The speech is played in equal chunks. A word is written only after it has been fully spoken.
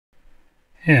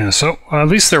Yeah, so at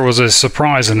least there was a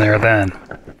surprise in there then.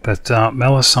 But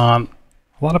Melisande,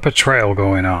 a lot of betrayal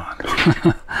going on,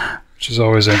 which is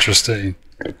always interesting.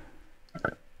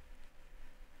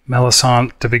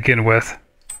 Melisande, to begin with,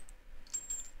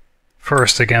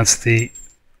 first against the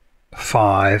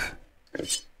 5,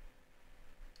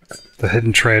 the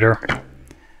hidden traitor,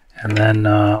 and then,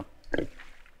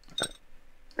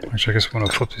 actually I guess I'm going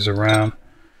to flip these around.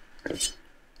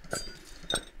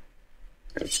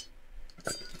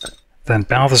 Then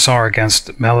Balthazar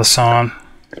against Melisande.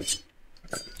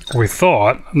 We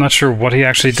thought, I'm not sure what he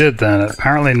actually did then,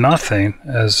 apparently nothing,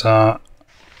 as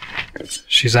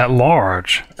she's at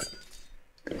large.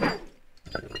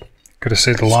 Could have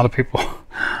saved a lot of people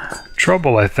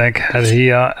trouble, I think, had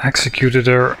he executed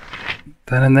her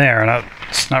then and there, and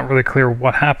it's not really clear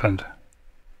what happened.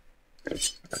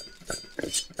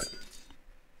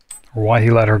 Or why he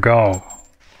let her go.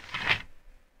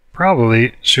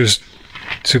 Probably she was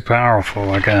too powerful,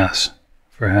 I guess,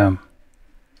 for him.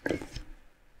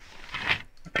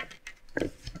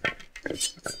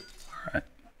 Alright.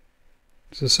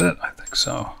 Is this it? I think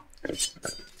so.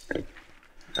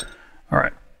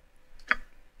 Alright.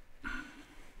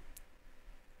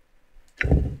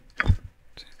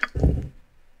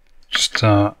 Just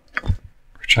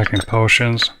checking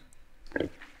potions.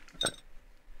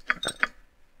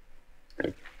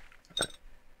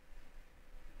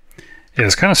 Yeah,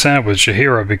 it's kind of sad with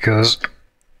Jaheira because...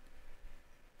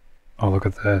 Oh, look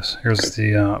at this. Here's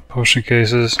the potion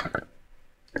cases.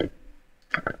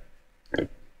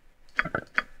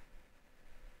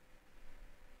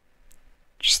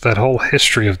 Just that whole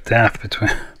history of death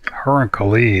between her and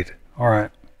Khalid.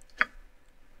 Alright.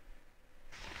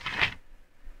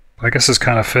 I guess it's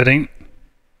kind of fitting.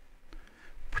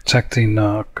 Protecting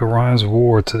Garaya's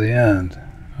ward to the end.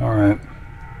 Alright.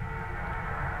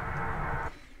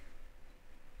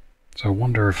 So I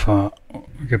wonder if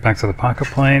we get back to the pocket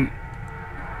plane.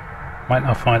 Might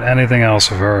not find anything else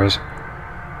of hers.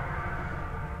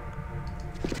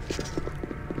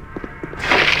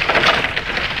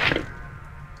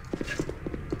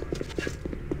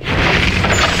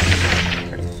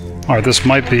 Alright, this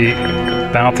might be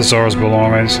Balthazar's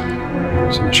belongings.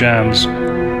 Some gems.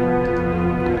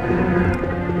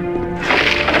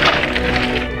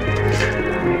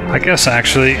 I guess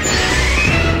actually...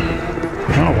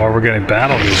 I don't know why we're getting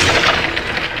battle music.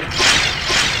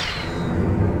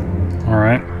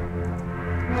 Alright.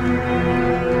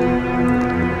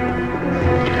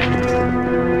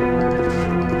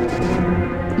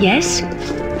 Yes?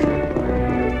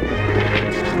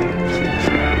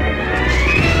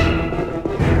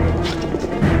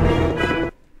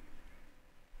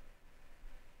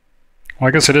 Well,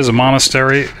 I guess it is a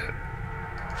monastery.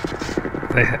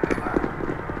 They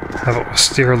have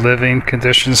austere living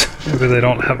conditions. Maybe they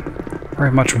don't have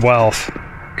very much wealth.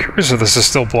 Curious if this is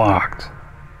still blocked.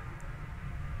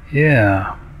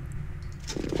 Yeah.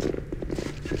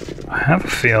 I have a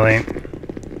feeling.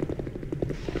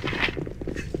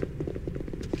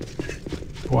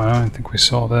 Boy, I don't think we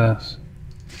saw this.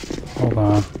 Hold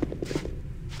on.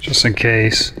 Just in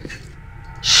case.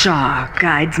 Shah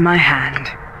guides my hand.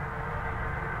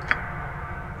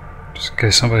 Just in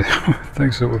case somebody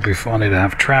thinks it would be funny to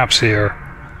have traps here.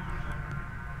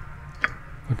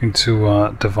 Looking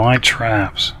to divine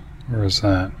traps. Where is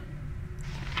that?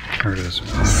 There it is.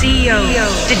 CEO,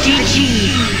 the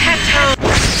DG, Peto.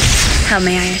 How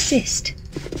may I assist?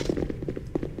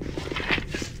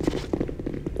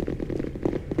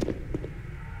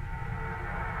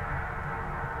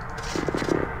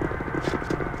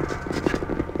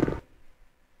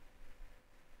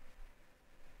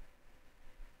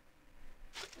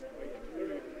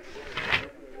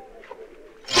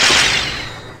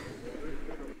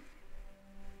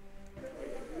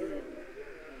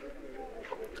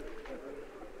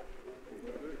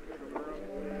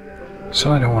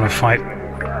 So I don't want to fight.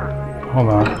 Hold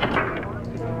on.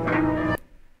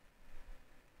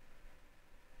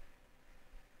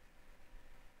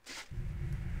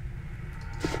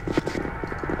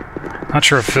 Not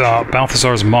sure if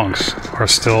Balthazar's monks are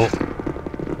still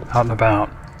out and about.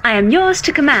 I am yours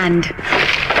to command.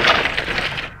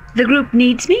 The group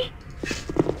needs me?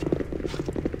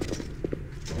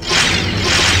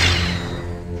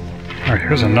 Alright,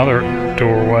 here's another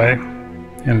doorway.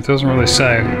 And it doesn't really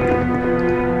say.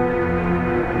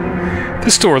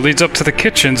 This door leads up to the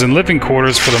kitchens and living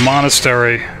quarters for the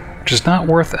monastery, which is not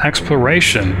worth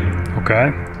exploration.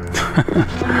 Okay.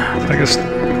 I guess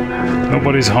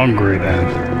nobody's hungry then.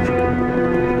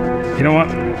 You know what?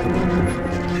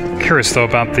 Curious though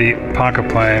about the pocket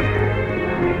plane.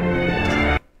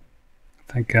 I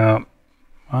think,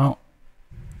 well,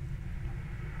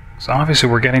 So obviously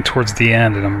we're getting towards the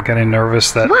end, and I'm getting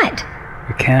nervous that What?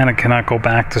 we can and cannot go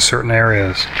back to certain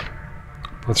areas.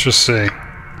 Let's just see.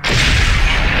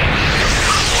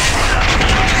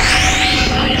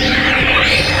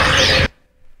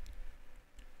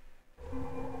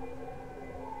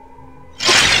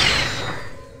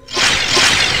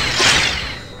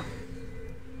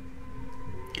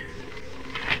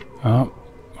 Oh,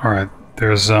 alright.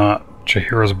 There's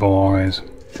Jaheira's belongings.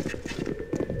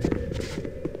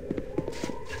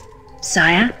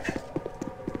 Sire?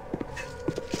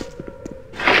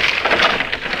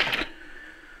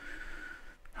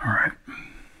 Alright.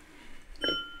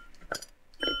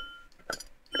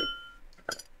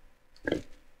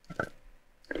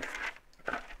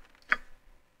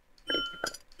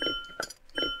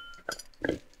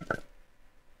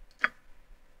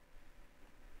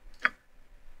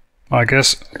 Well, I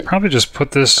guess probably just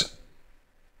put this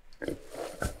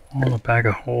on the bag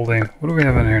of holding. What do we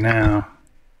have in here now?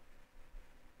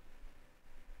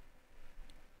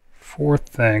 4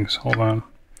 things. Hold on.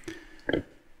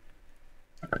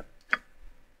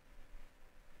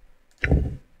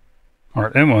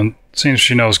 Alright, Emlyn seems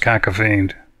she knows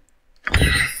Cacofiend.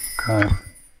 Okay.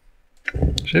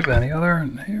 Does she have any other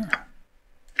in here?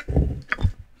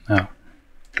 No.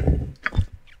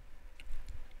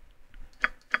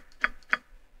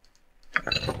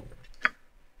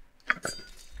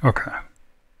 Okay.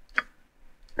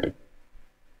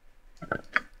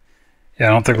 Yeah, I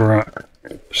don't think we're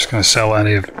just going to sell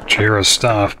any of Jaheira's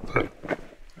stuff, but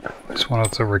I just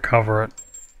wanted to recover it.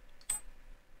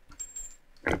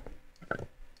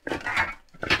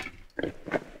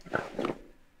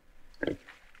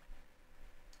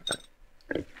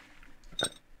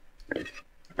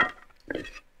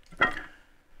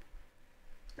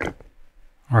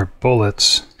 Alright,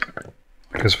 bullets.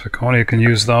 I guess Viconia can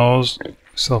use those.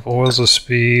 Self oils of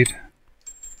speed.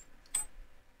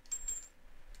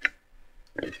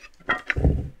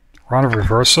 Rod of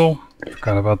reversal.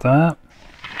 Forgot about that.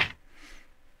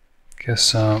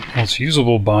 Guess well, it's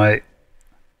usable by.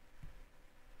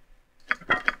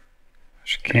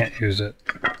 She can't use it.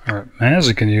 Alright,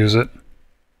 Mazzy can use it.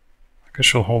 I guess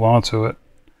she'll hold on to it.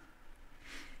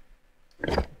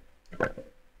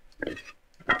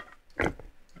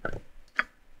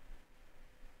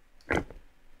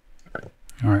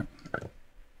 Alright.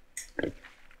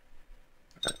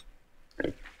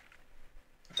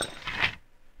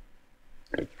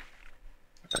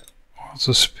 What's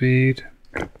the speed?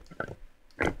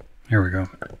 Here we go.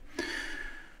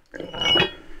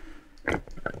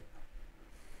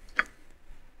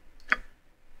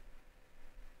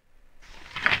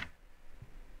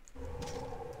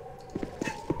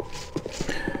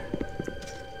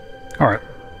 Alright.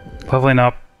 Leveling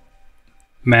up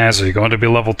Mazzy, going to be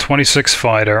level 26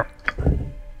 fighter.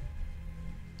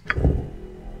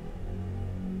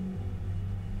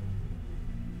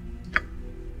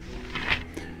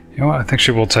 You know what? I think she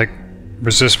will take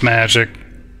resist magic.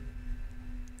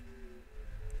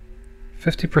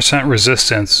 50%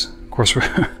 resistance. Of course,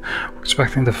 we're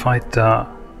expecting to fight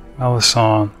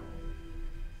Melisande.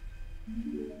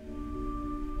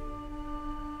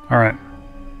 Alright.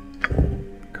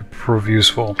 Could prove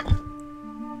useful.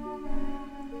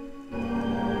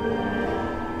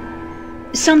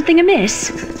 Something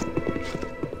amiss?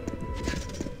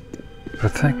 I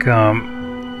think,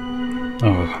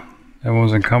 oh,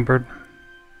 everyone's encumbered.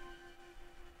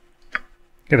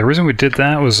 Yeah, the reason we did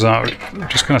that was we're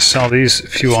just going to sell these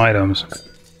few items.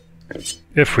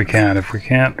 If we can. If we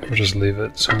can't, we'll just leave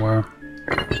it somewhere.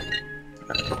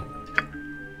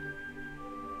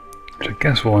 Which I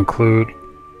guess we'll include.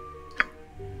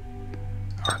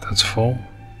 Alright, that's full.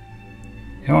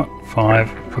 You know what?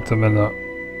 5. Put them in the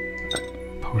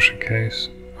potion case.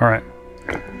 Alright.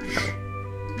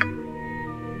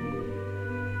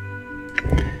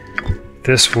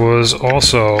 This was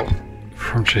also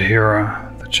from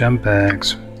Jaheira, the gem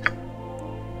bags.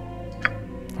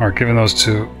 Alright, giving those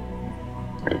to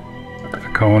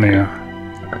Viconia.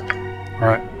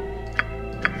 Alright.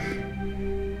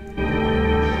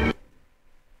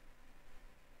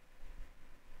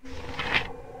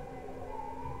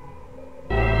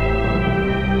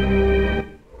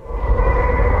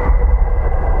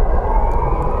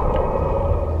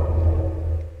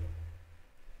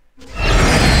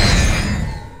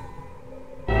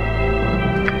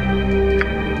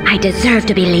 I deserve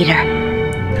to be leader.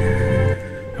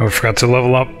 Oh, we forgot to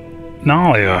level up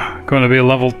Nalia. Going to be a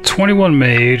level 21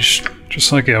 mage,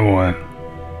 just like Evelyn.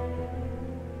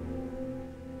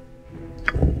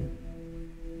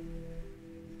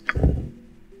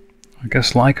 I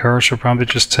guess like her, she'll probably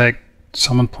just take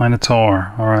Summon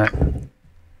Planetar. Alright.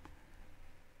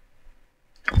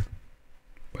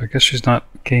 guess she's not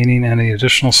gaining any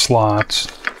additional slots.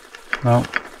 No.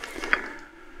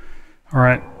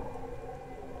 Alright.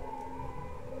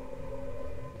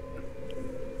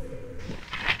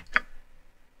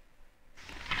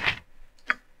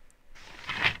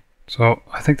 So,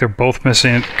 I think they're both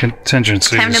missing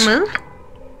contingencies. Time to move?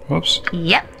 Whoops.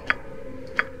 Yep.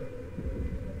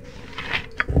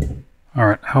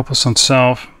 Alright, help us on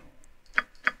self.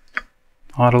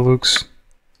 Autolux.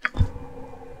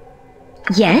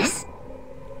 Yes?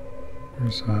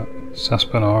 Where's that?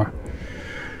 Cespinar.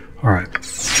 Alright.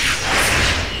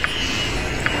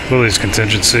 Lilly's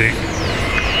contingency.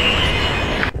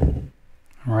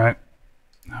 Alright.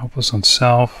 Help us on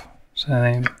self.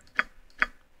 Same.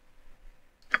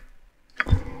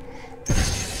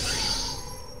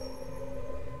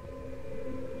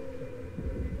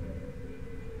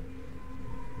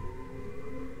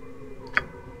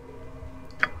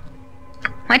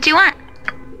 What do you want?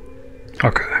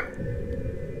 Okay.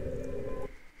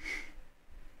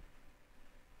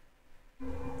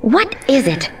 What is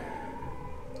it?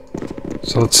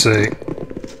 So let's see.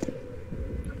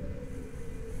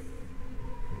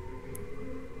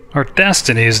 Our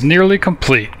destiny is nearly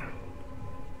complete.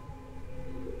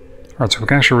 Alright, so we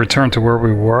can actually return to where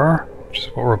we were, which is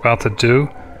what we're about to do.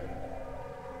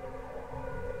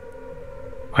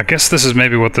 I guess this is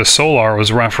maybe what the Solar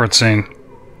was referencing.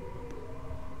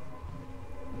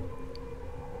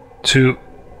 To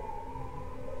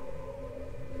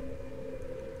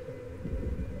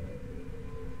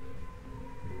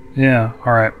yeah,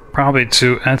 alright. Probably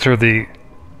to enter the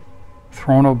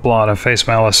Throne of Blood and face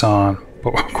Melisande.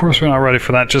 But of course we're not ready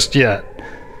for that just yet.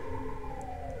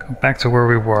 Go back to where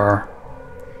we were.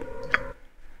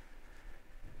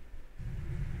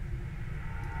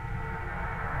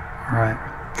 Alright.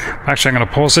 Actually, I'm going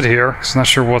to pause it here, because I'm not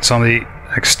sure what's on the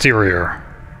exterior.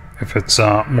 If it's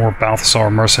more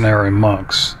Balthazar mercenary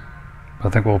monks. I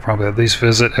think we'll probably at least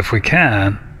visit if we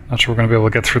can. Not sure we're going to be able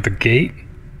to get through the gate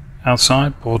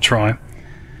outside, but we'll try.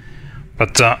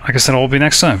 But I guess that'll all be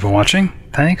next time for watching.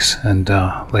 Thanks, and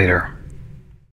later.